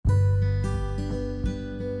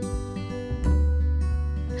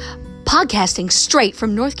Podcasting straight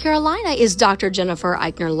from North Carolina is Dr. Jennifer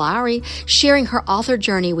Eichner Lowry, sharing her author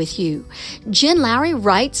journey with you. Jen Lowry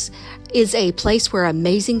Writes is a place where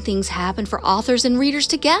amazing things happen for authors and readers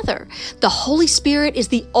together. The Holy Spirit is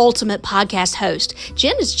the ultimate podcast host.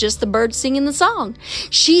 Jen is just the bird singing the song.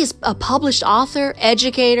 She is a published author,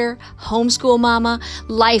 educator, homeschool mama,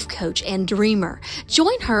 life coach, and dreamer.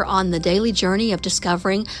 Join her on the daily journey of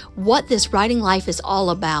discovering what this writing life is all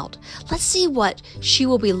about. Let's see what she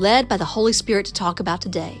will be led by the Holy Spirit to talk about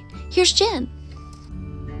today. Here's Jen.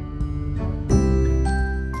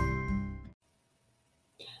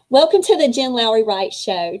 Welcome to the Jen Lowry Writes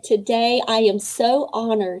Show. Today, I am so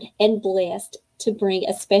honored and blessed to bring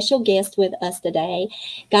a special guest with us today.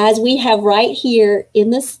 Guys, we have right here in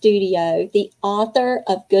the studio the author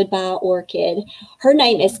of Goodbye Orchid. Her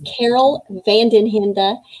name is Carol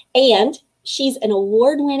Vandenhende, and she's an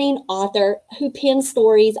award-winning author who pens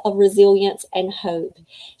stories of resilience and hope.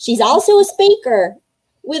 She's also a speaker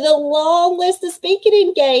with a long list of speaking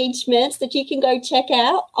engagements that you can go check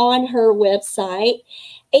out on her website.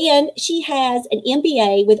 And she has an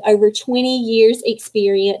MBA with over 20 years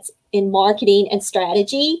experience in marketing and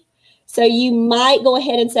strategy. So you might go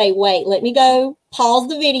ahead and say, wait, let me go pause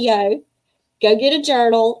the video, go get a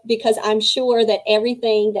journal, because I'm sure that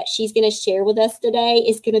everything that she's going to share with us today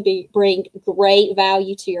is going to bring great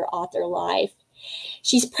value to your author life.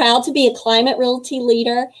 She's proud to be a climate reality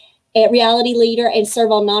leader, a reality leader, and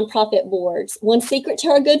serve on nonprofit boards. One secret to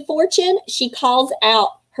her good fortune, she calls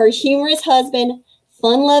out her humorous husband,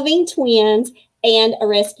 fun-loving twins, and a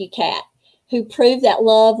rescue cat who prove that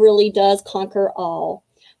love really does conquer all.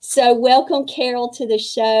 So welcome, Carol, to the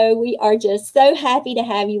show. We are just so happy to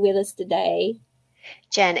have you with us today.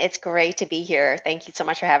 Jen, it's great to be here. Thank you so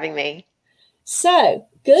much for having me. So,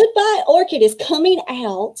 Goodbye Orchid is coming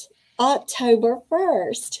out October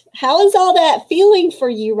 1st. How is all that feeling for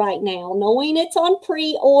you right now, knowing it's on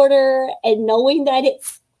pre-order and knowing that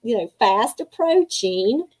it's, fast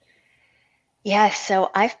approaching? Yes,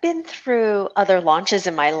 so I've been through other launches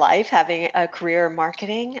in my life, having a career in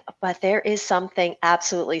marketing, but there is something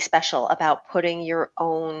absolutely special about putting your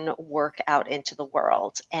own work out into the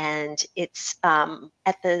world. And it's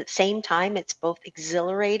at the same time, it's both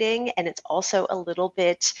exhilarating and it's also a little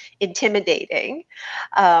bit intimidating.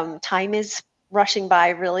 Time is rushing by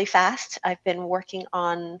really fast. I've been working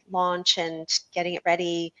on launch and getting it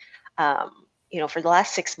ready, for the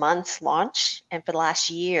last 6 months launch, and for the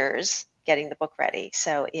last years getting the book ready.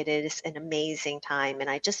 So it is an amazing time. And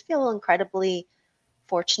I just feel incredibly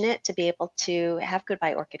fortunate to be able to have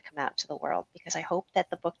Goodbye Orchid come out to the world, because I hope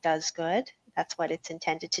that the book does good. That's what it's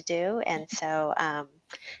intended to do. And so I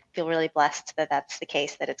feel really blessed that that's the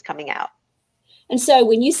case, that it's coming out. And so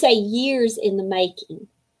when you say years in the making,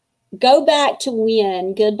 go back to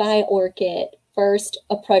when Goodbye Orchid first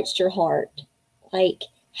approached your heart. Like,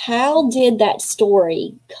 how did that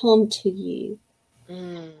story come to you?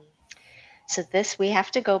 So we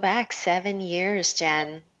have to go back 7 years,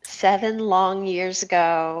 Jen, 7 long years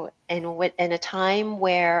ago, in a time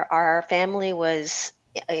where our family was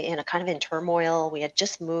in turmoil. We had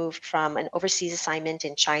just moved from an overseas assignment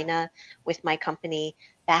in China with my company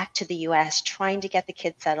back to the US, trying to get the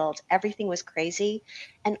kids settled. Everything was crazy.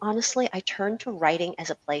 And honestly, I turned to writing as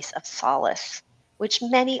a place of solace, which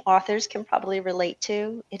many authors can probably relate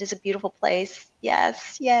to. It is a beautiful place.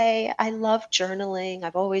 Yes, yay. I love journaling.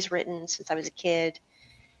 I've always written since I was a kid.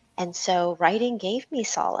 And so writing gave me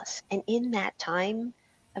solace. And in that time,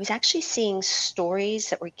 I was actually seeing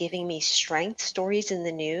stories that were giving me strength, stories in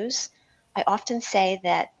the news. I often say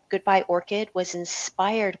that Goodbye Orchid was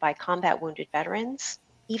inspired by combat wounded veterans,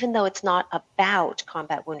 even though it's not about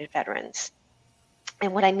combat wounded veterans.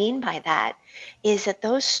 And what I mean by that is that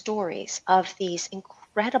those stories of these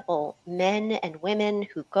incredible men and women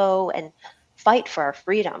who go and fight for our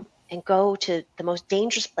freedom and go to the most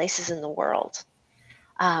dangerous places in the world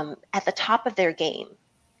at the top of their game.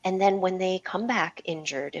 And then when they come back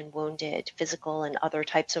injured and wounded, physical and other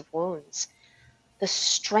types of wounds, the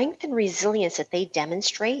strength and resilience that they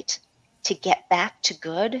demonstrate to get back to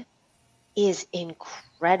good is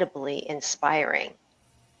incredibly inspiring.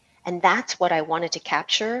 And that's what I wanted to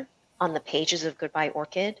capture on the pages of Goodbye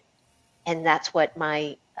Orchid. And that's what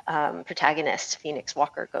my protagonist, Phoenix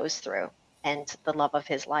Walker, goes through, and the love of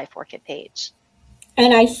his life, Orchid Page.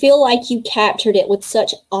 And I feel like you captured it with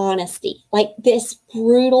such honesty, like this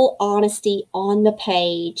brutal honesty on the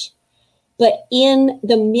page. But in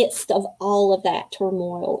the midst of all of that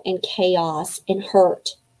turmoil and chaos and hurt,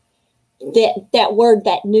 that word,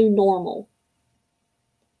 that new normal,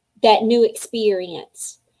 that new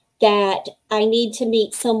experience, that I need to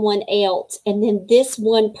meet someone else. And then this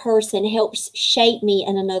one person helps shape me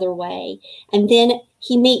in another way. And then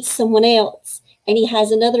he meets someone else and he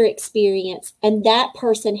has another experience. And that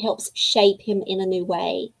person helps shape him in a new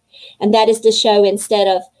way. And that is to show, instead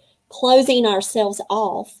of closing ourselves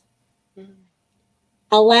off,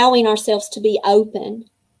 allowing ourselves to be open,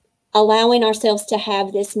 allowing ourselves to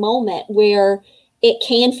have this moment where it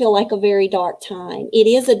can feel like a very dark time. It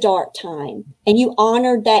is a dark time. And you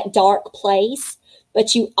honored that dark place,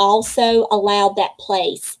 but you also allowed that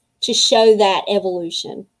place to show that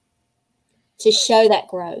evolution, to show that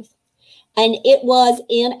growth. And it was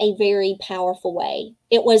in a very powerful way.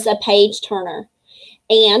 It was a page turner.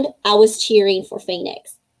 And I was cheering for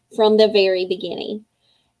Phoenix from the very beginning.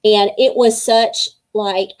 And it was such,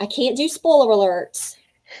 like, I can't do spoiler alerts.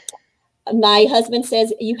 My husband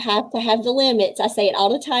says you have to have the limits. I say it all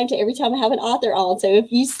the time to every time I have an author on. So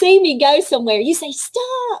if you see me go somewhere, you say,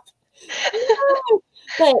 stop. No.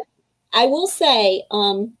 But I will say,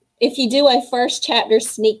 if you do a first chapter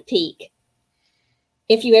sneak peek,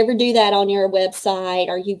 if you ever do that on your website,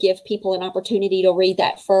 or you give people an opportunity to read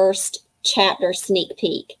that first chapter sneak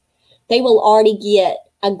peek, they will already get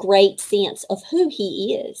a great sense of who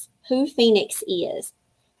he is, who Phoenix is.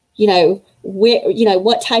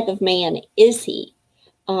 What type of man is he?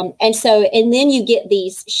 And then you get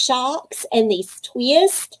these shocks and these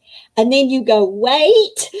twists, and then you go,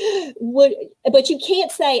 wait, but you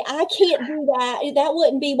can't say, I can't do that. That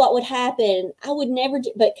wouldn't be what would happen. I would never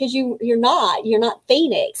do, but because you're not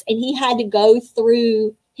Phoenix. And he had to go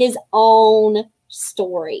through his own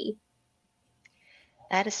story.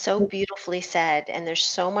 That is so beautifully said. And there's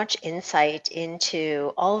so much insight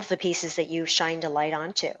into all of the pieces that you shined a light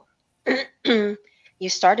onto. You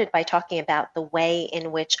started by talking about the way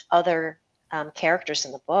in which other characters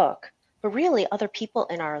in the book, but really other people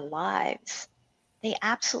in our lives, they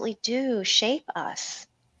absolutely do shape us,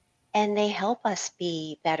 and they help us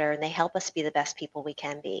be better, and they help us be the best people we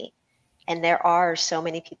can be. And there are so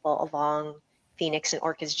many people along Phoenix and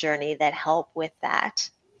Orchid's journey that help with that,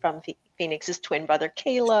 from Phoenix's twin brother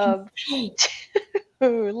Caleb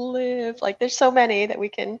to Liv. Like, there's so many that we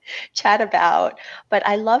can chat about. But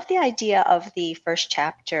I love the idea of the first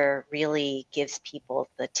chapter really gives people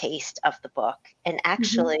the taste of the book. And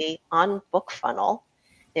actually, on BookFunnel,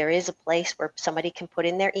 there is a place where somebody can put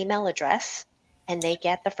in their email address and they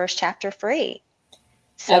get the first chapter free.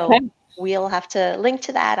 So we'll have to link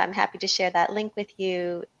to that. I'm happy to share that link with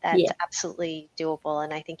you. That's absolutely doable.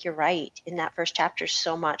 And I think you're right. In that first chapter,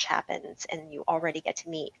 so much happens, and you already get to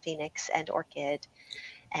meet Phoenix and Orchid,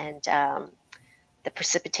 and the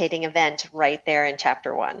precipitating event right there in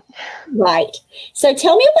chapter 1. Right. So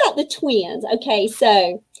tell me about the twins. Okay,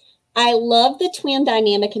 so I love the twin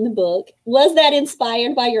dynamic in the book. Was that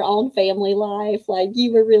inspired by your own family life? Like,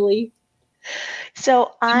 you were really...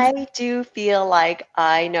 So I do feel like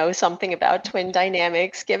I know something about twin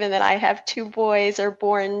dynamics, given that I have 2 boys are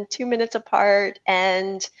born 2 minutes apart,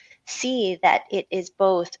 and see that it is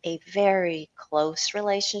both a very close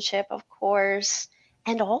relationship, of course,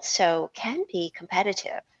 and also can be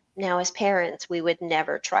competitive. Now, as parents, we would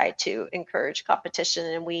never try to encourage competition,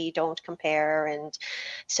 and we don't compare. And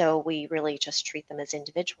so we really just treat them as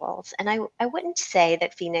individuals. And I wouldn't say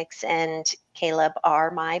that Phoenix and Caleb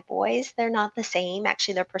are my boys. They're not the same.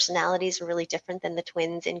 Actually, their personalities are really different than the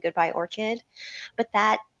twins in Goodbye Orchid. But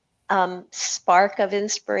that spark of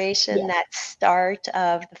inspiration, that start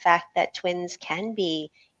of the fact that twins can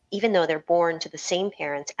be, even though they're born to the same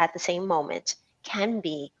parents at the same moment, can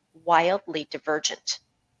be wildly divergent,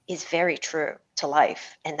 is very true to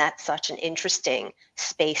life. And that's such an interesting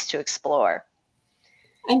space to explore.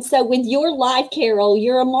 And so with your life, Carol,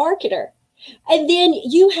 you're a marketer. And then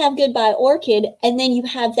you have Goodbye Orchid, and then you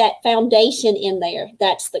have that foundation in there.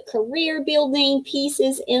 That's the career building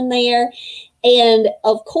pieces in there. And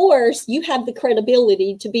of course, you have the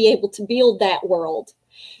credibility to be able to build that world.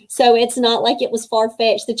 So it's not like it was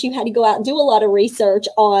far-fetched that you had to go out and do a lot of research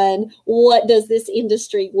on what does this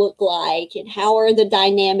industry look like, and how are the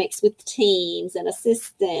dynamics with teams and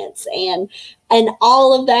assistants and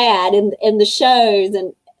all of that, and the shows.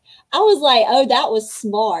 And I was like, oh, that was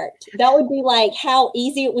smart. That would be like how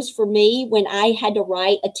easy it was for me when I had to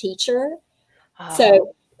write a teacher.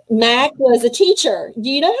 So Mac was a teacher. Do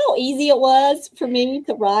you know how easy it was for me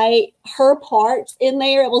to write her parts in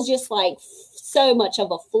there? It was just like so much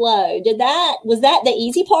of a flow. Was that the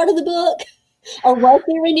easy part of the book? Or was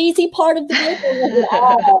there an easy part of the book? Or was it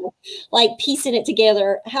all like piecing it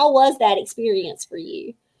together? How was that experience for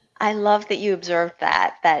you? I love that you observed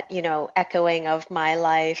that, echoing of my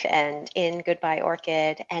life and in Goodbye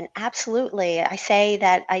Orchid. And absolutely, I say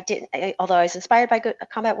that although I was inspired by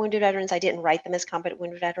combat wounded veterans, I didn't write them as combat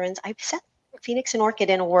wounded veterans. I set Phoenix and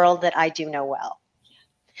Orchid in a world that I do know well.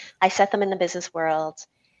 I set them in the business world.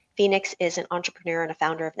 Phoenix is an entrepreneur and a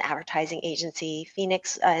founder of an advertising agency.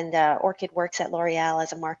 Phoenix and Orchid works at L'Oreal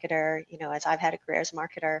as a marketer, as I've had a career as a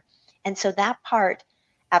marketer. And so that part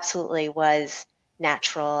absolutely was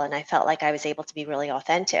natural, and I felt like I was able to be really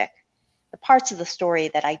authentic. The parts of the story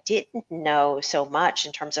that I didn't know so much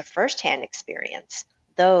in terms of firsthand experience,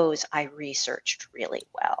 those I researched really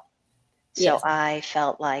well. So Yes. I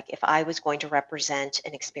felt like if I was going to represent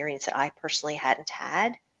an experience that I personally hadn't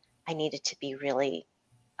had, I needed to be really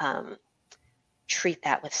treat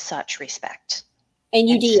that with such respect. And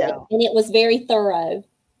you did. And it was very thorough.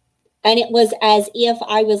 And it was as if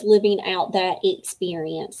I was living out that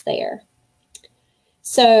experience there.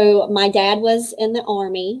 So my dad was in the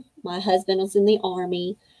Army. My husband was in the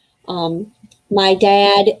Army. My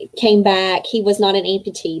dad came back. He was not an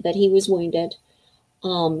amputee, but he was wounded.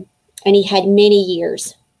 And he had many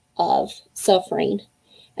years of suffering.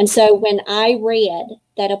 And so when I read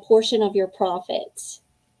that a portion of your profits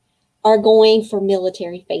are going for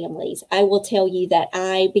military families, I will tell you that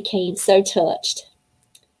I became so touched,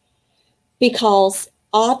 because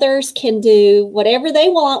authors can do whatever they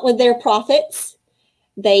want with their profits.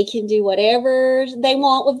 They can do whatever they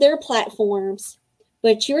want with their platforms,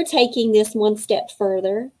 but you're taking this one step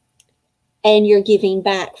further and you're giving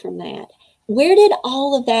back from that. Where did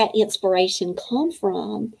all of that inspiration come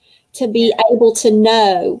from to be able to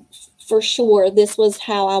know for sure this was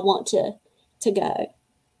how I want to go?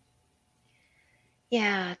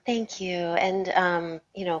 Yeah, thank you. And,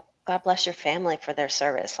 God bless your family for their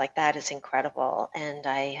service. Like, that is incredible. And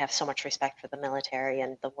I have so much respect for the military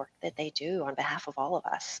and the work that they do on behalf of all of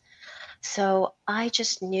us. So I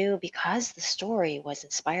just knew, because the story was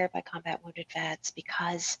inspired by combat wounded vets,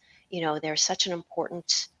 because, there's such an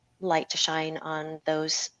important light to shine on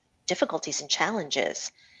those difficulties and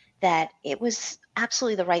challenges, that it was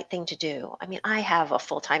absolutely the right thing to do. I mean, I have a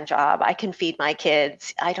full-time job. I can feed my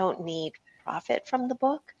kids. I don't need profit from the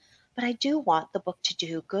book, but I do want the book to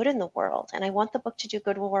do good in the world. And I want the book to do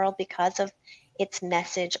good in the world because of its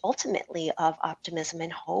message, ultimately, of optimism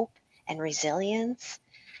and hope and resilience,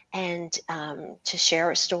 and to share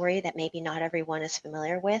a story that maybe not everyone is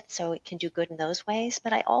familiar with, so it can do good in those ways.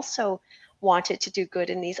 But I also want it to do good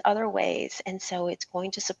in these other ways. And so it's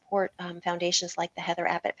going to support foundations like the Heather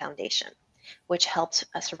Abbott Foundation, which helps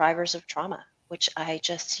survivors of trauma, which I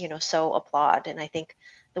just, so applaud. And I think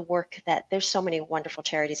the work that there's so many wonderful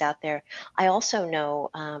charities out there. I also know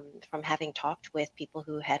from having talked with people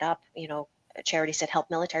who head up, charities that help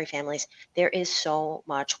military families, there is so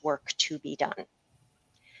much work to be done,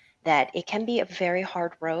 that it can be a very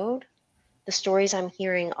hard road. The stories I'm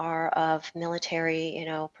hearing are of military,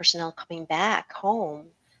 personnel coming back home,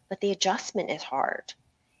 but the adjustment is hard.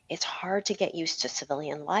 It's hard to get used to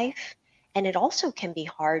civilian life. And it also can be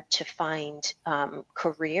hard to find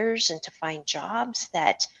careers and to find jobs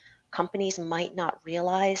that companies might not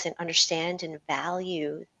realize and understand and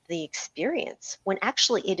value the experience, when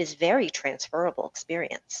actually it is very transferable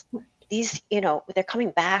experience. These, they're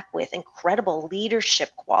coming back with incredible leadership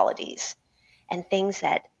qualities and things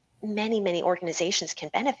that many, many organizations can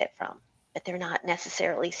benefit from, but they're not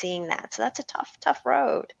necessarily seeing that. So that's a tough, tough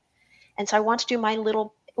road. And so I want to do my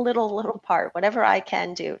little part, whatever I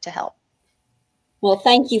can do to help. Well,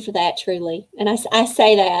 thank you for that, truly. And I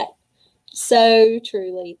say that so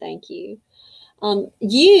truly. Thank you.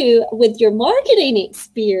 You, with your marketing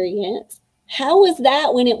experience, how was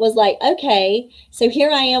that when it was like, okay, so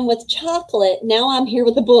here I am with chocolate. Now I'm here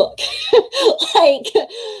with a book. Like,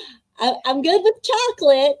 I'm good with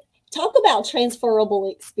chocolate. Talk about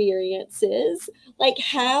transferable experiences. Like,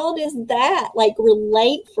 how does that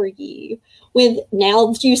relate for you with,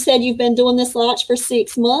 now you said you've been doing this launch for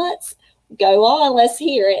 6 months? Go on, let's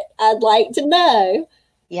hear it. I'd like to know.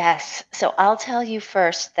 Yes. So I'll tell you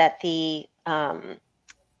first that there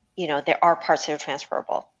are parts that are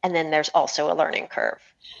transferable, and then there's also a learning curve.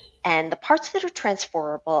 And the parts that are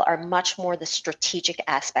transferable are much more the strategic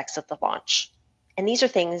aspects of the launch. And these are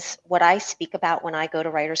things, what I speak about when I go to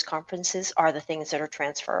writers' conferences are the things that are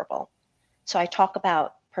transferable. So I talk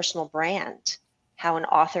about personal brand, how an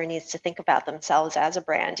author needs to think about themselves as a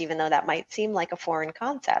brand, even though that might seem like a foreign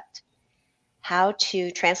concept. How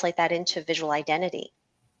to translate that into visual identity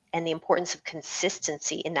and the importance of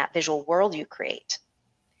consistency in that visual world you create,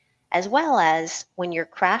 as well as when you're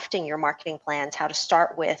crafting your marketing plans, how to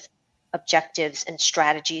start with objectives and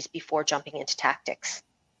strategies before jumping into tactics.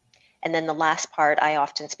 And then the last part I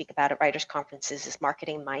often speak about at writers' conferences is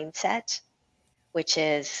marketing mindset, which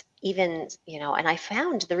is even, and I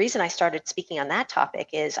found the reason I started speaking on that topic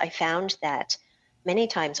is I found that many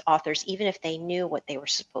times authors, even if they knew what they were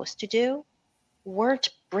supposed to do, weren't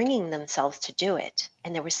bringing themselves to do it.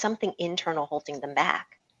 And there was something internal holding them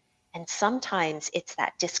back. And sometimes it's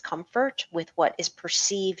that discomfort with what is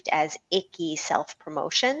perceived as icky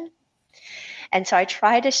self-promotion. And so I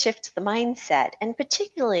try to shift the mindset. And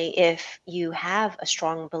particularly if you have a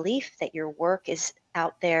strong belief that your work is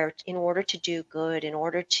out there in order to do good, in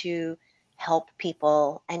order to help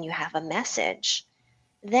people, and you have a message,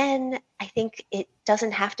 then I think it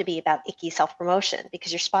doesn't have to be about icky self-promotion,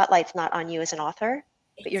 because your spotlight's not on you as an author,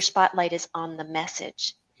 but your spotlight is on the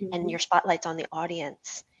message, and your spotlight's on the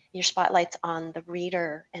audience. Your spotlight's on the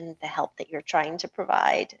reader and the help that you're trying to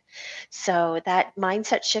provide. So that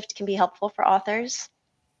mindset shift can be helpful for authors.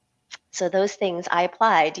 So those things I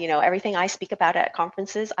applied, everything I speak about at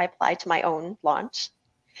conferences, I applied to my own launch.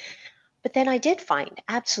 But then I did find,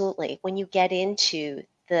 absolutely, when you get into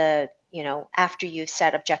the, after you've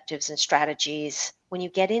set objectives and strategies, when you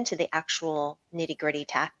get into the actual nitty-gritty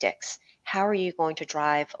tactics, how are you going to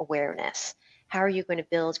drive awareness? How are you going to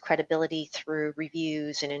build credibility through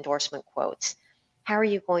reviews and endorsement quotes? How are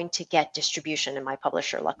you going to get distribution? And my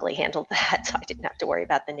publisher luckily handled that, so I didn't have to worry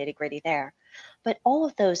about the nitty-gritty there. But all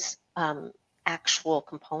of those actual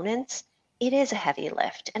components, it is a heavy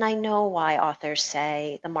lift. And I know why authors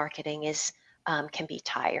say the marketing is can be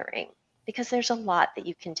tiring, because there's a lot that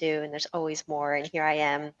you can do and there's always more. And here I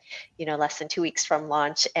am, less than 2 weeks from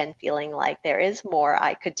launch and feeling like there is more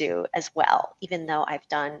I could do as well. Even though I've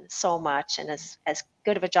done so much and as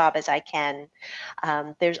good of a job as I can,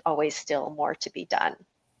 there's always still more to be done.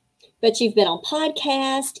 But you've been on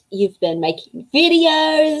podcasts, you've been making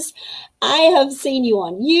videos. I have seen you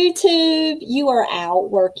on YouTube. You are out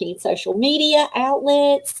working social media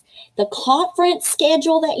outlets, the conference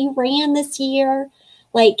schedule that you ran this year,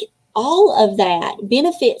 like all of that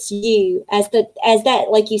benefits you as that,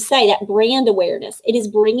 like you say, that brand awareness. It is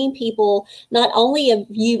bringing people not only of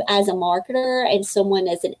you as a marketer and someone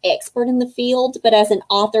as an expert in the field, but as an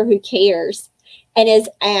author who cares and is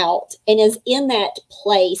out and is in that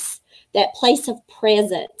place of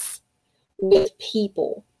presence with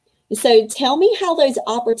people. So tell me how those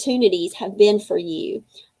opportunities have been for you.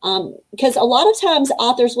 Because a lot of times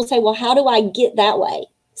authors will say, well, how do I get that way?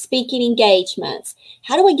 Speaking engagements.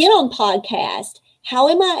 How do I get on podcast? How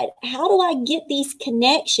do I get these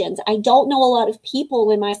connections? I don't know a lot of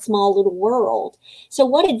people in my small little world. So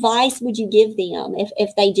what advice would you give them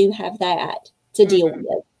if they do have that to deal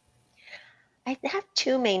with? I have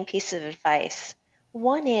two main pieces of advice.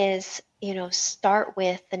 One is, start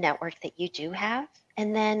with the network that you do have,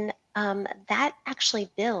 and then that actually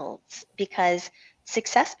builds, because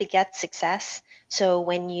success begets success. So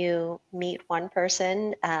when you meet one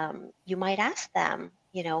person, you might ask them,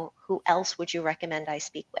 who else would you recommend I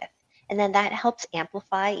speak with? And then that helps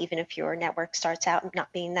amplify, even if your network starts out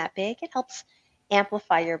not being that big, it helps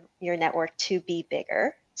amplify your network to be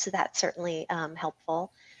bigger. So that's certainly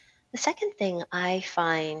helpful. The second thing I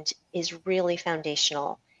find is really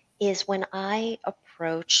foundational is when I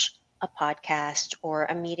approach a podcast or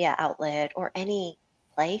a media outlet or any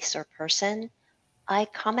place or person, I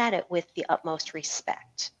come at it with the utmost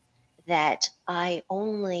respect, that I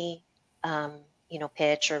only,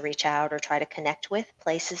 pitch or reach out or try to connect with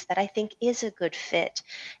places that I think is a good fit.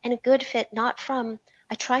 And a good fit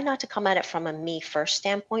I try not to come at it from a me first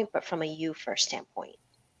standpoint, but from a you first standpoint.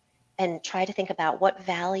 And try to think about what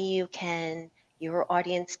value can your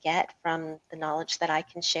audience get from the knowledge that I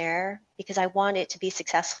can share, because I want it to be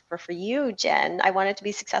successful for you, Jen. I want it to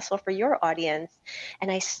be successful for your audience. And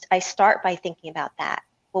I start by thinking about that.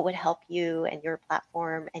 What would help you and your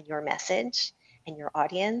platform and your message and your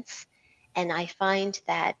audience? And I find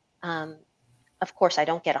that, of course, I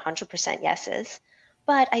don't get 100% yeses,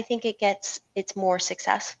 but I think it's more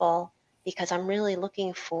successful because I'm really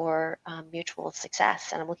looking for mutual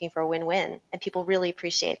success, and I'm looking for a win-win, and people really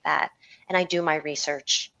appreciate that. And I do my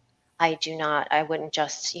research. I wouldn't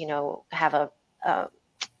just, have a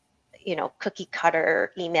cookie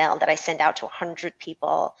cutter email that I send out to 100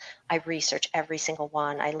 people. I research every single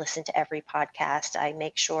one. I listen to every podcast. I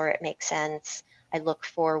make sure it makes sense. I look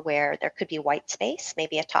for where there could be white space,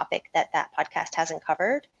 maybe a topic that podcast hasn't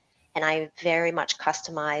covered. And I very much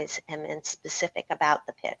customize and specific about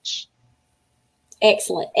the pitch.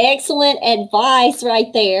 Excellent advice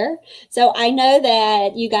right there. So I know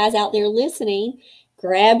that you guys out there listening,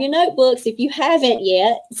 grab your notebooks if you haven't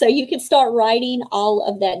yet, so you can start writing all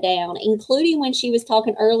of that down, including when she was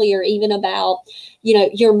talking earlier, even about,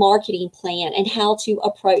 your marketing plan and how to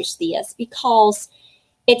approach this, because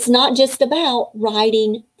it's not just about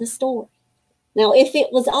writing the story. Now, if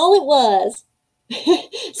it was all it was,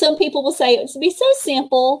 some people will say it would be so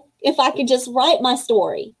simple if I could just write my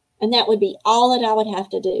story, and that would be all that I would have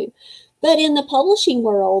to do. But in the publishing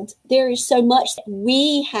world, there is so much that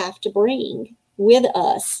we have to bring with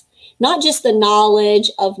us, not just the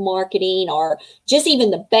knowledge of marketing or just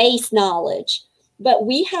even the base knowledge, but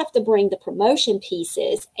we have to bring the promotion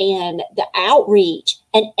pieces and the outreach,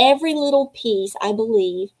 and every little piece, I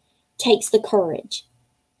believe, takes the courage.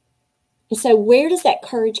 And so where does that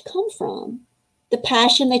courage come from? The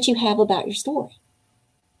passion that you have about your story.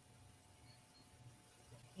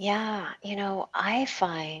 Yeah, I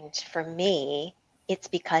find for me, it's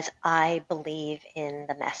because I believe in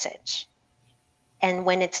the message. And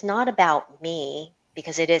when it's not about me,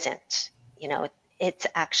 because it isn't, it's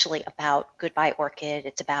actually about Goodbye Orchid.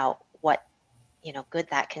 It's about what, good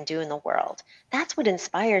that can do in the world. That's what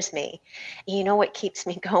inspires me. What keeps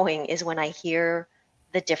me going is when I hear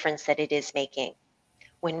the difference that it is making.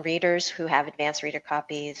 When readers who have advanced reader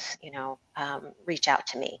copies, reach out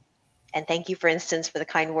to me. And thank you, for instance, for the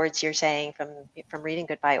kind words you're saying from reading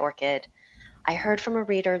Goodbye Orchid. I heard from a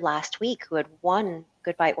reader last week who had won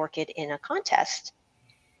Goodbye Orchid in a contest.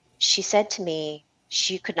 She said to me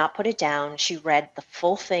she could not put it down. She read the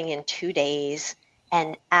full thing in 2 days.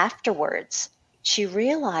 And afterwards, she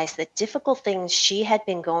realized that difficult things she had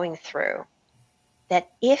been going through, that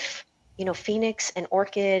if, Phoenix and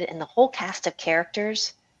Orchid and the whole cast of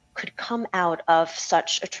characters could come out of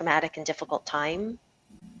such a traumatic and difficult time,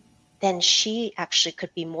 then she actually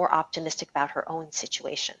could be more optimistic about her own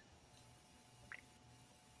situation.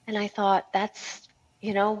 And I thought, that's,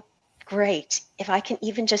 great. If I can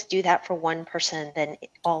even just do that for one person, then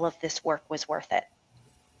all of this work was worth it.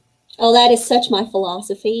 Oh, that is such my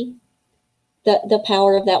philosophy. The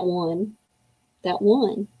power of that one.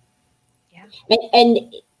 Yeah.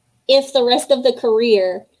 And if the rest of the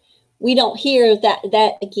career, we don't hear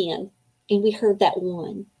that again, and we heard that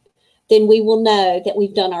one, then we will know that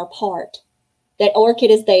we've done our part, that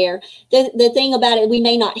Orchid is there. The thing about it, we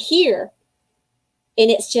may not hear, and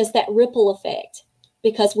it's just that ripple effect,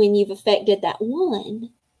 because when you've affected that one,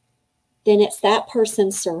 then it's that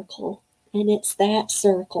person's circle, and it's that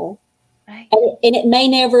circle. Right. And it may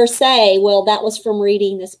never say, well, that was from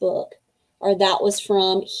reading this book, or that was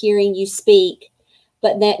from hearing you speak,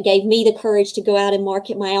 but that gave me the courage to go out and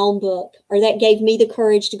market my own book, or that gave me the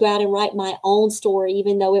courage to go out and write my own story,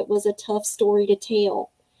 even though it was a tough story to tell.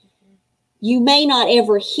 Mm-hmm. You may not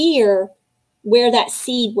ever hear where that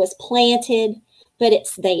seed was planted, but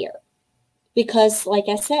it's there because, like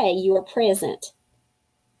I say, you are present.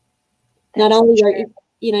 Not only are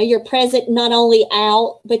you're present not only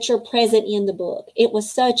out, but you're present in the book. It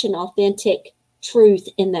was such an authentic truth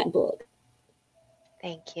in that book.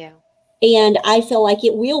 Thank you. And I feel like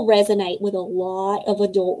it will resonate with a lot of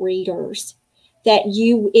adult readers, that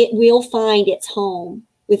it will find its home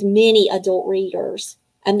with many adult readers,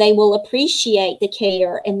 and they will appreciate the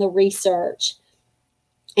care and the research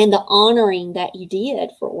and the honoring that you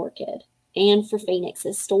did for Orchid and for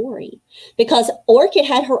Phoenix's story, because Orchid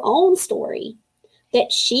had her own story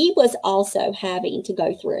that she was also having to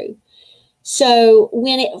go through. So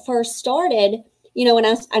when it first started,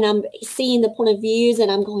 and I'm seeing the point of views, and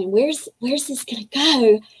I'm going, where's this going to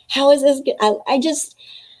go? How is this?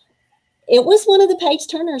 It was one of the page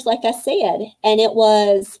turners, like I said, and it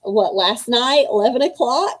was last night, 11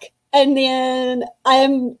 o'clock. And then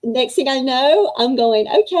next thing I know, I'm going,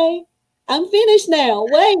 okay, I'm finished now.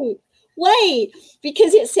 Wait,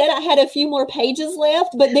 because it said I had a few more pages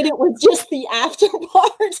left, but then it was just the after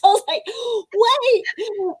parts. I was like,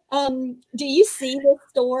 wait. Do you see this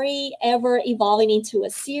story ever evolving into a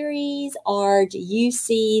series, or do you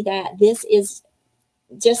see that this is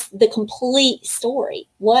just the complete story?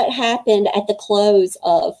 What happened at the close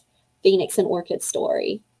of Phoenix and Orchid's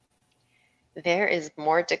story? There is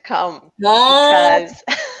more to come. Because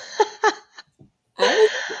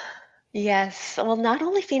yes. Well, not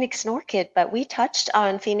only Phoenix and Orchid, but we touched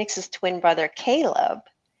on Phoenix's twin brother, Caleb.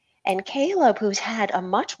 And Caleb, who's had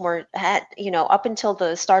up until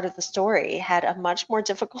the start of the story, had a much more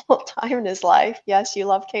difficult time in his life. Yes, you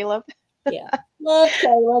love Caleb? Yeah. Love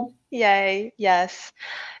Caleb. Yay. Yes.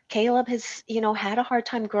 Caleb has, had a hard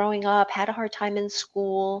time growing up, had a hard time in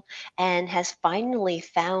school, and has finally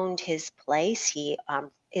found his place. He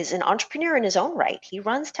is an entrepreneur in his own right. He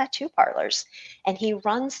runs tattoo parlors, and he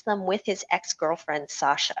runs them with his ex-girlfriend,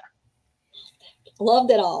 Sasha.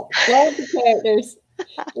 Loved it all. Loved the characters.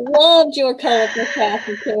 Loved your colorful cast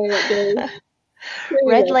of characters.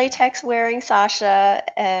 Red latex wearing Sasha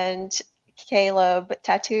and Caleb,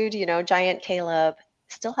 tattooed, giant Caleb,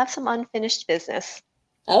 still have some unfinished business.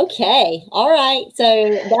 Okay. All right. So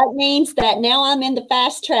that means that now I'm in the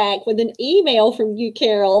fast track with an email from you,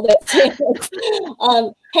 Carol, that says,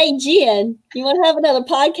 hey, Jen, you want to have another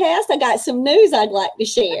podcast? I got some news I'd like to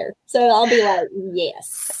share. So I'll be like,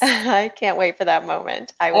 yes. I can't wait for that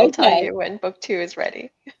moment. I will tell you when book 2 is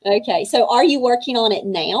ready. Okay. So are you working on it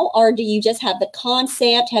now, or do you just have the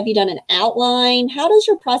concept? Have you done an outline? How does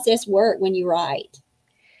your process work when you write?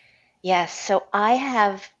 Yes. So I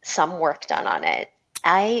have some work done on it.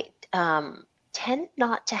 I tend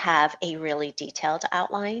not to have a really detailed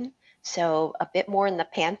outline, so a bit more in the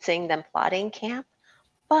pantsing than plotting camp.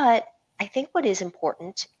 But I think what is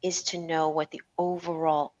important is to know what the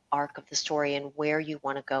overall arc of the story and where you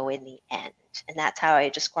want to go in the end. And that's how I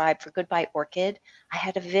described for Goodbye Orchid. I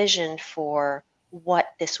had a vision for what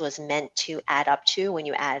this was meant to add up to when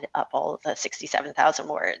you add up all of the 67,000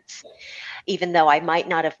 words, even though I might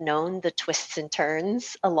not have known the twists and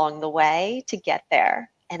turns along the way to get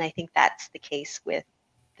there. And I think that's the case with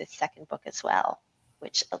the second book as well,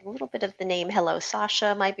 which a little bit of the name Hello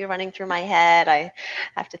Sasha might be running through my head. I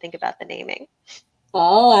have to think about the naming.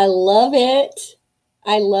 Oh, I love it.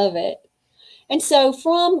 I love it. And so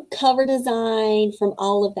from cover design, from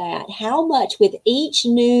all of that, how much with each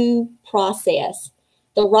new process,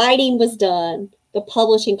 the writing was done, the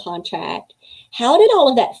publishing contract, how did all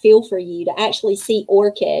of that feel for you to actually see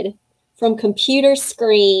Orchid from computer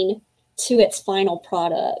screen to its final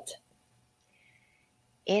product?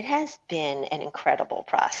 It has been an incredible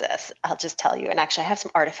process, I'll just tell you. And actually, I have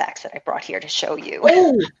some artifacts that I brought here to show you.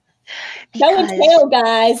 Show and tell,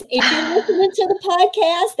 guys. If you're listening to the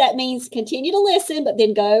podcast, that means continue to listen, but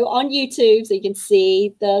then go on YouTube so you can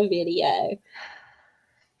see the video.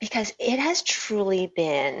 Because it has truly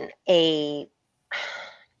been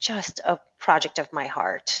just a project of my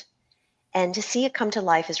heart. And to see it come to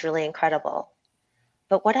life is really incredible.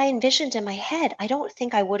 But what I envisioned in my head, I don't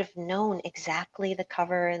think I would have known exactly the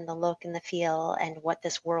cover and the look and the feel and what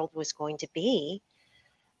this world was going to be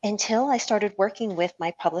until I started working with my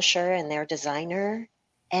publisher and their designer.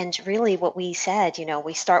 And really what we said,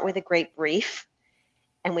 we start with a great brief,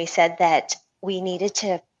 and we said that we needed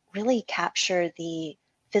to really capture the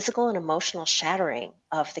physical and emotional shattering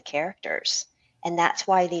of the characters. And that's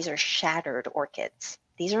why these are shattered orchids.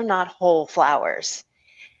 These are not whole flowers.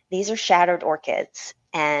 These are shattered orchids.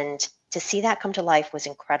 And to see that come to life was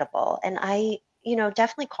incredible. And I,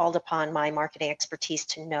 definitely called upon my marketing expertise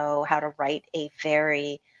to know how to write a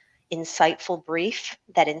very insightful brief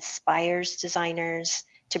that inspires designers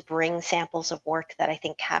to bring samples of work that I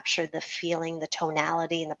think capture the feeling, the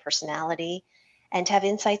tonality, and the personality, and to have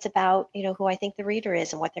insights about, who I think the reader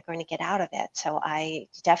is and what they're going to get out of it. So I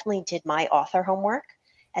definitely did my author homework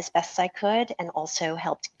as best as I could, and also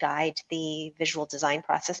helped guide the visual design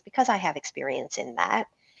process because I have experience in that.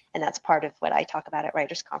 And that's part of what I talk about at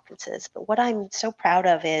writers' conferences. But what I'm so proud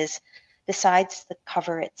of is, besides the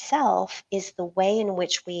cover itself, is the way in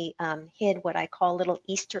which we hid what I call little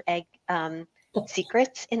Easter egg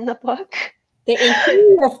secrets in the book. The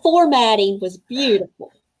interior formatting was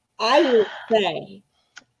beautiful, I would say.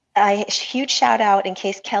 A huge shout out, in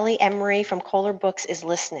case Kelly Emery from Kohler Books is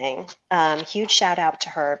listening, huge shout out to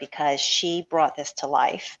her because she brought this to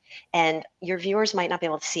life. And your viewers might not be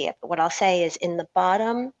able to see it, but what I'll say is in the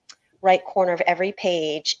bottom right corner of every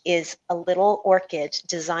page is a little orchid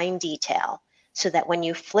design detail, so that when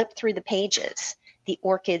you flip through the pages, the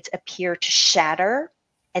orchids appear to shatter,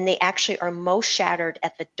 and they actually are most shattered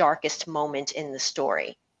at the darkest moment in the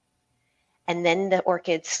story. And then the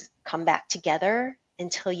orchids come back together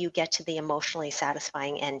until you get to the emotionally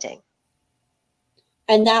satisfying ending.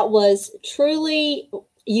 And that was truly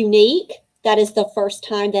unique. That is the first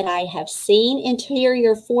time that I have seen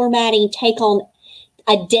interior formatting take on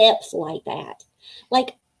a depth like that.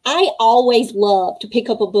 Like, I always love to pick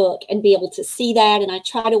up a book and be able to see that, and I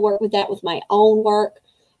try to work with that with my own work.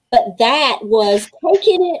 But that was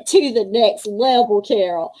taking it to the next level,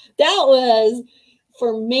 Carol. That was,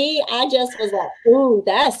 for me, I just was like, ooh,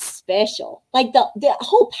 that's special. Like the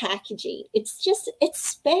whole packaging, it's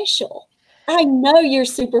special. I know you're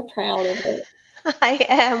super proud of it. I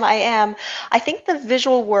am. I think the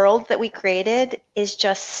visual world that we created is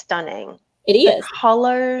just stunning. It is. The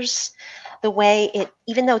colors, the way it,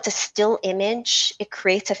 even though it's a still image, it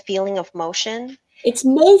creates a feeling of motion. It's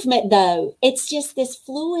movement, though. It's just this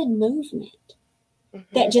fluid movement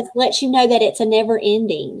that just lets you know that it's a never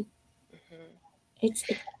ending.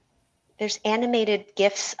 There's animated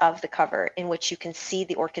GIFs of the cover in which you can see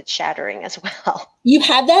the orchid shattering as well. You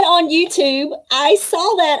have that on YouTube. I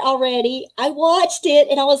saw that already. I watched it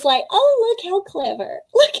and I was like, oh, look how clever.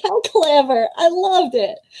 Look how clever. I loved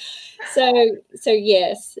it. So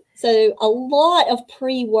yes. So a lot of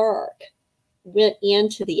pre-work went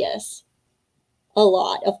into this. A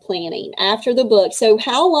lot of planning after the book. So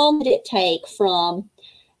how long did it take from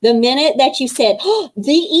the minute that you said, oh,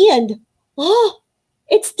 the end, oh,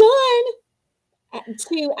 it's done,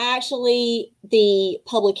 to actually the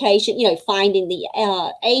publication, finding the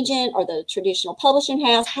agent or the traditional publishing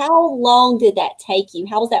house? How long did that take you?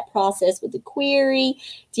 How was that process with the query?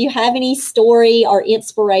 Do you have any story or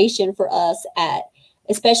inspiration for us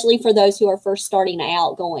especially for those who are first starting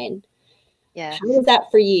out going, yeah, how was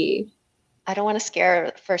that for you? I don't want to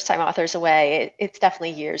scare first-time authors away. It's definitely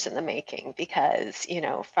years in the making because,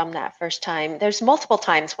 from that first time, there's multiple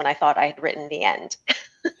times when I thought I had written the end.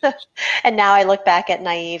 And now I look back at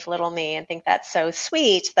naive little me and think that's so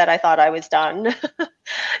sweet that I thought I was done.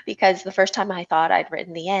 Because the first time I thought I'd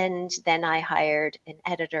written the end, then I hired an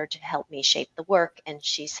editor to help me shape the work. And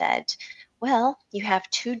she said, well, you have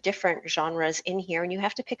 2 different genres in here and you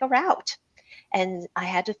have to pick a route. And I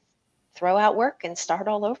had to throw out work and start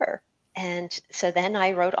all over. And so then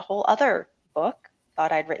I wrote a whole other book,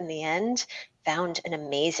 thought I'd written the end, found an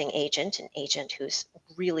amazing agent, who's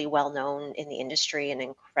really well known in the industry and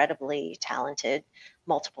incredibly talented,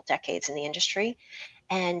 multiple decades in the industry.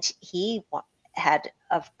 And he had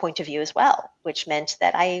a point of view as well, which meant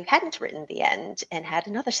that I hadn't written the end and had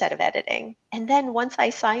another set of editing. And then once I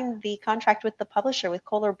signed the contract with the publisher, with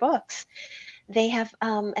Kohler Books, they have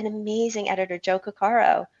an amazing editor, Joe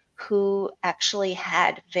Coccaro, who actually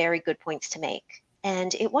had very good points to make.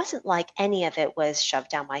 And it wasn't like any of it was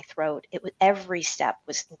shoved down my throat. Every step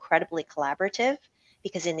was incredibly collaborative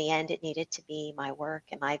because in the end it needed to be my work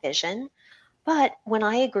and my vision. But when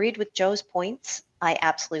I agreed with Joe's points, I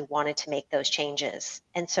absolutely wanted to make those changes.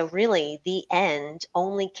 And so really the end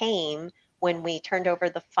only came when we turned over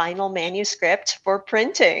the final manuscript for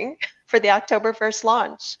printing for the October 1st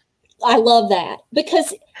launch. I love that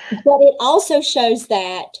but it also shows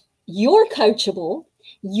that you're coachable,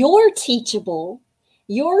 you're teachable,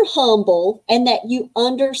 you're humble, and that you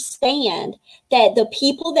understand that the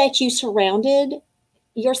people that you surrounded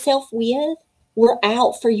yourself with were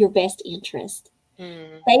out for your best interest.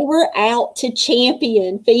 They were out to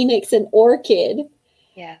champion Phoenix and Orchid.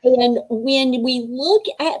 Yeah. And when we look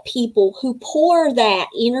at people who pour that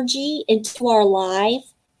energy into our life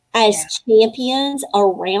as champions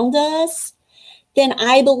around us, then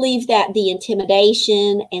I believe that the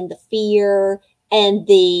intimidation and the fear and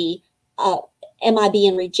the am I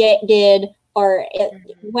being rejected, or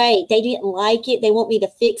wait, they didn't like it, they want me to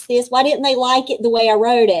fix this, why didn't they like it the way I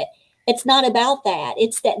wrote it? It's not about that.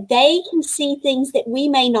 It's that they can see things that we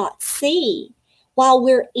may not see while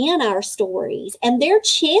we're in our stories, and they're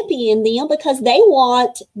championing them because they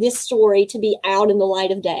want this story to be out in the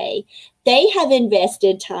light of day. They have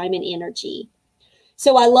invested time and energy.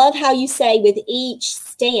 So I love how you say with each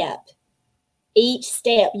step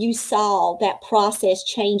you saw that process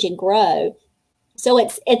change and grow. So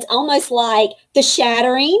it's almost like the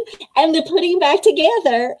shattering and the putting back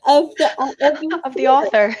together of the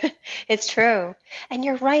author. It's true. And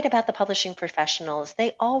you're right about the publishing professionals.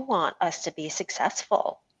 They all want us to be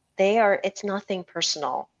successful. It's nothing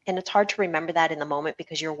personal. And it's hard to remember that in the moment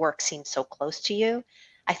because your work seems so close to you.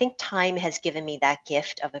 I think time has given me that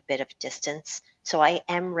gift of a bit of distance. So I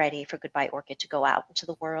am ready for Goodbye Orchid to go out into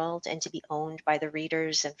the world and to be owned by the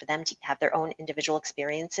readers and for them to have their own individual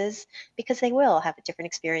experiences, because they will have a different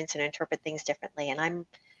experience and interpret things differently. And I'm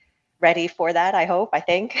ready for that, I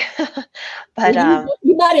think. But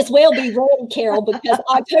you might as well be ready, Carol, because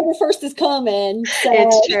October 1st is coming. So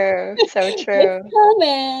it's true. So true. It's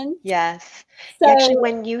coming. Yes. So, actually,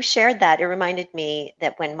 when you shared that, it reminded me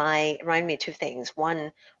of 2 things.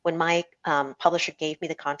 One, when my publisher gave me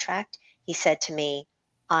the contract, he said to me,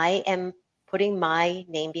 I am putting my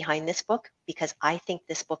name behind this book because I think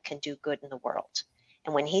this book can do good in the world.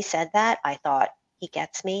 And when he said that, I thought, he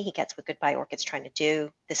gets me. He gets what Goodbye Orchid's trying to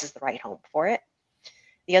do. This is the right home for it.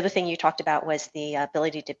 The other thing you talked about was the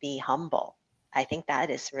ability to be humble. I think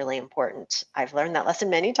that is really important. I've learned that lesson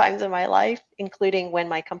many times in my life, including when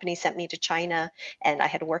my company sent me to China and I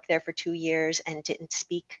had to work there for 2 years and didn't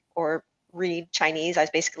speak or read Chinese. I was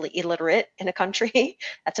basically illiterate in a country.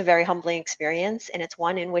 That's a very humbling experience. And it's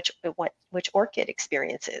one in which Orchid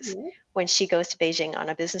experiences when she goes to Beijing on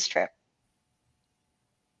a business trip.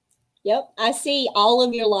 Yep, I see all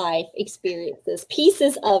of your life experiences,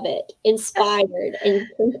 pieces of it inspired and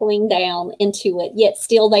trickling down into it, yet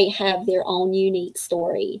still they have their own unique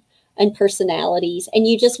story and personalities, and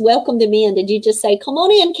you just welcomed them in. Did you just say, "Come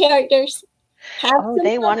on in, characters"?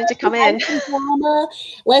 They wanted to come in. Drama.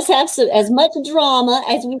 Let's have as much drama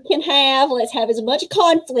as we can have. Let's have as much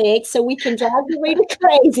conflict so we can drive the reader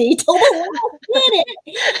crazy till the last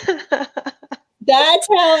minute. That's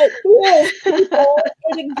how it feels, people,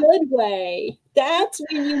 in a good way. That's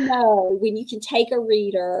when you know, when you can take a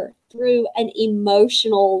reader through an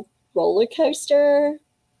emotional roller coaster,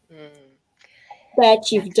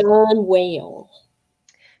 that you've done well.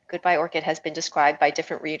 Goodbye Orchid has been described by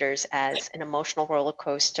different readers as an emotional roller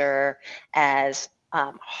coaster, as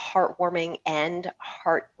heartwarming and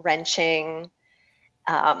heart-wrenching,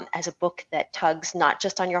 as a book that tugs not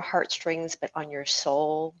just on your heartstrings, but on your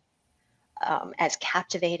soul, as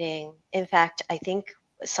captivating. In fact, I think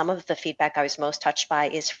some of the feedback I was most touched by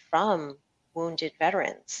is from wounded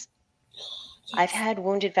veterans. Yes. I've had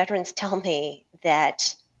wounded veterans tell me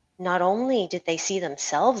that not only did they see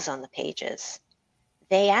themselves on the pages,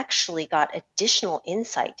 they actually got additional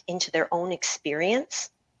insight into their own experience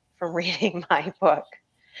from reading my book.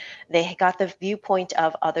 They got the viewpoint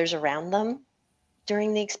of others around them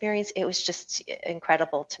during the experience. It was just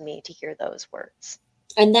incredible to me to hear those words.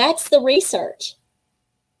 And that's the research.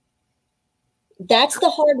 That's the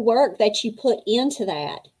hard work that you put into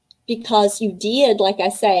that, because you did, like I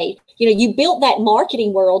say, you built that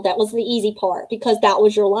marketing world. That was the easy part because that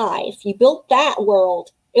was your life. You built that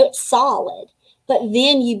world. It's solid. But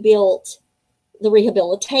then you built the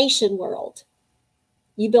rehabilitation world.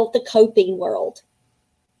 You built the coping world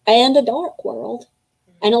and a dark world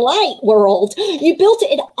and a light world. You built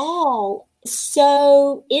it all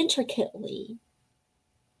so intricately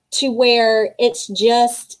to where it's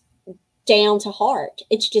just down to heart.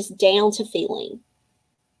 It's just down to feeling.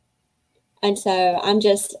 And so I'm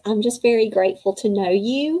just very grateful to know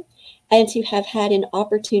you and to have had an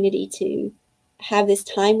opportunity to have this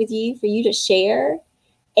time with you, for you to share,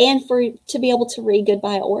 and to be able to read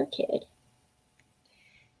Goodbye Orchid.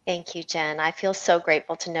 Thank you, Jen. I feel so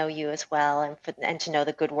grateful to know you as well, and to know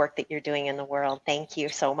the good work that you're doing in the world. Thank you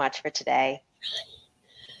so much for today.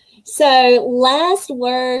 So, last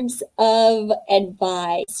words of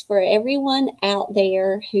advice for everyone out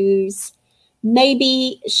there who's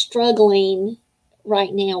maybe struggling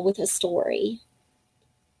right now with a story,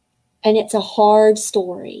 and it's a hard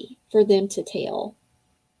story for them to tell.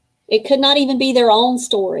 It could not even be their own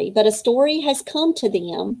story, but a story has come to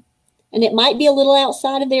them, and it might be a little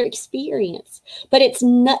outside of their experience, but it's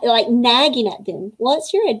not like nagging at them.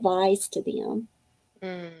 What's your advice to them?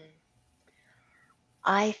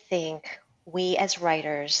 I think we as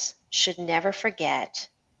writers should never forget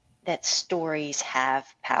that stories have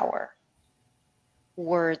power.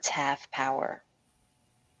 Words have power.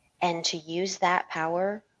 And to use that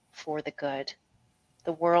power for the good.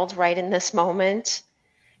 The world right in this moment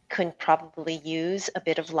could probably use a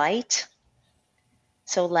bit of light.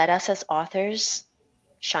 So let us as authors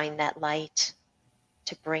shine that light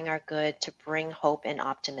to bring our good, to bring hope and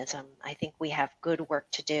optimism. I think we have good work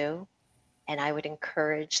to do. And I would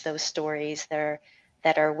encourage those stories that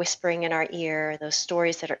are whispering in our ear, those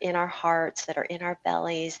stories that are in our hearts, that are in our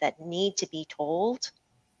bellies, that need to be told.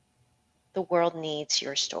 The world needs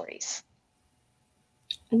your stories.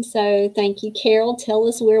 And so thank you, Carol. Tell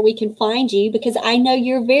us where we can find you, because I know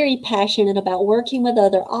you're very passionate about working with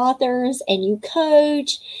other authors and you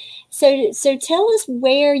coach. So tell us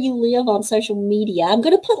where you live on social media. I'm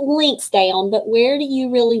going to put links down, but where do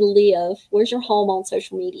you really live? Where's your home on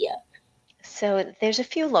social media? So there's a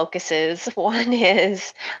few locuses. One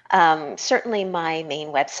is certainly my main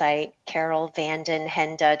website,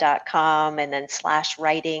 carolvandenhenda.com, and then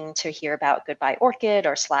 /writing to hear about Goodbye Orchid,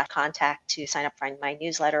 or /contact to sign up for my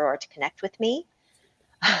newsletter or to connect with me.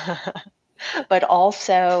 But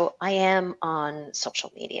also I am on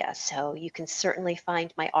social media. So you can certainly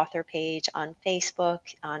find my author page on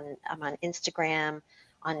Facebook, I'm on Instagram,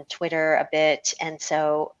 on Twitter a bit, and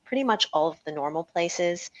so pretty much all of the normal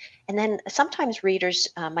places. And then sometimes readers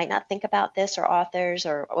might not think about this, or authors,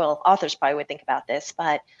 authors probably would think about this,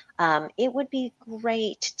 but it would be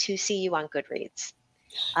great to see you on Goodreads.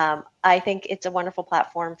 I think it's a wonderful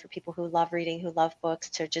platform for people who love reading, who love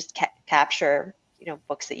books, to just capture,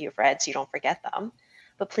 books that you've read so you don't forget them.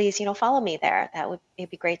 But please, follow me there.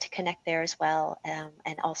 It'd be great to connect there as well,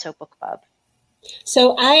 and also BookBub.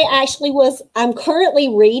 So I'm currently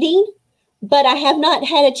reading, but I have not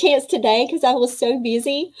had a chance today because I was so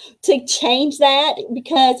busy to change that,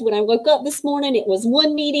 because when I woke up this morning, it was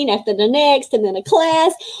one meeting after the next and then a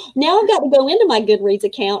class. Now I've got to go into my Goodreads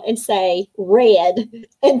account and say read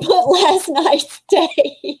and put last night's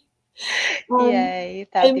day. Yay,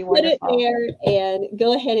 that'd be And put it wonderful. there and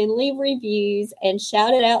go ahead and leave reviews and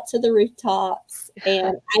shout it out to the rooftops.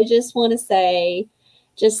 And I just want to say,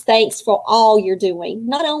 just thanks for all you're doing,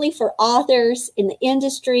 not only for authors in the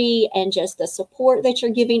industry and just the support that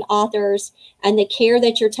you're giving authors and the care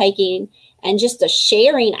that you're taking and just the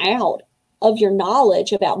sharing out of your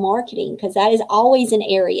knowledge about marketing, because that is always an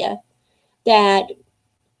area that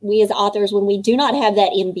we as authors, when we do not have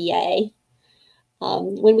that MBA,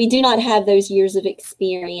 when we do not have those years of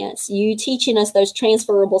experience, you teaching us those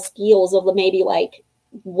transferable skills of maybe like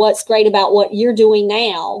what's great about what you're doing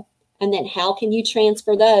now, and then how can you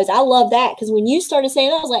transfer those? I love that, because when you started saying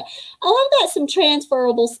that, I was like, oh, I've got some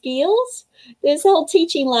transferable skills. This whole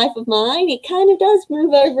teaching life of mine, it kind of does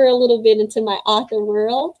move over a little bit into my author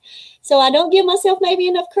world. So I don't give myself maybe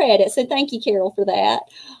enough credit. So thank you, Carol, for that.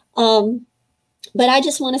 But I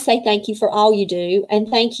just want to say thank you for all you do. And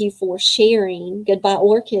thank you for sharing Goodbye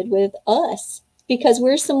Orchid with us, because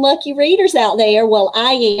we're some lucky readers out there. Well,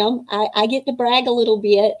 I am. I get to brag a little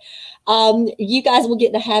bit. You guys will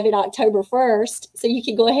get to have it October 1st. So you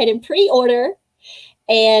can go ahead and pre-order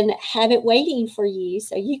and have it waiting for you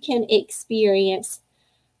so you can experience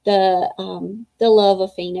the love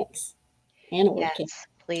of Phoenix and Orchid. Yes,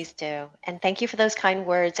 please do. And thank you for those kind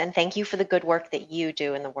words. And thank you for the good work that you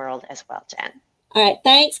do in the world as well, Jen. All right.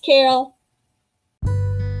 Thanks, Carol.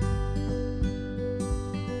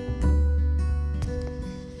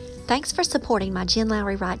 Thanks for supporting my Jen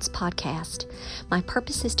Lowry Writes podcast. My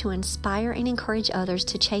purpose is to inspire and encourage others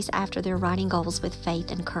to chase after their writing goals with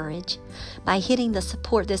faith and courage. By hitting the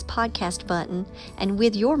support this podcast button, and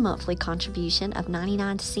with your monthly contribution of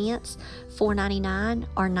 99 cents, $4.99,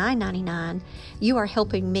 or $9.99, you are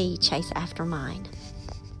helping me chase after mine.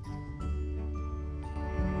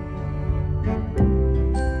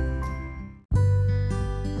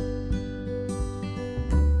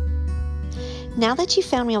 Now that you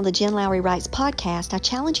found me on the Jen Lowry Writes podcast, I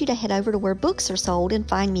challenge you to head over to where books are sold and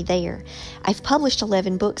find me there. I've published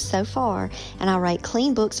 11 books so far, and I write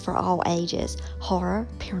clean books for all ages. Horror,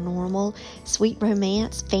 paranormal, sweet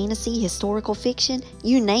romance, fantasy, historical fiction,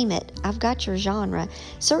 you name it. I've got your genre.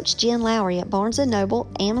 Search Jen Lowry at Barnes &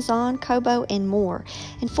 Noble, Amazon, Kobo, and more.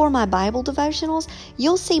 And for my Bible devotionals,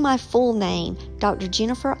 you'll see my full name, Dr.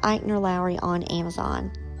 Jennifer Eichner Lowry, on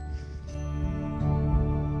Amazon.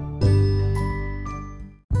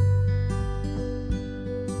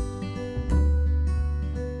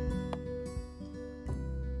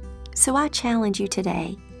 So I challenge you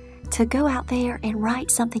today to go out there and write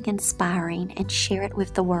something inspiring and share it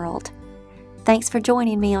with the world. Thanks for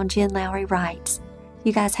joining me on Jen Lowry Writes.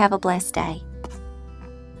 You guys have a blessed day.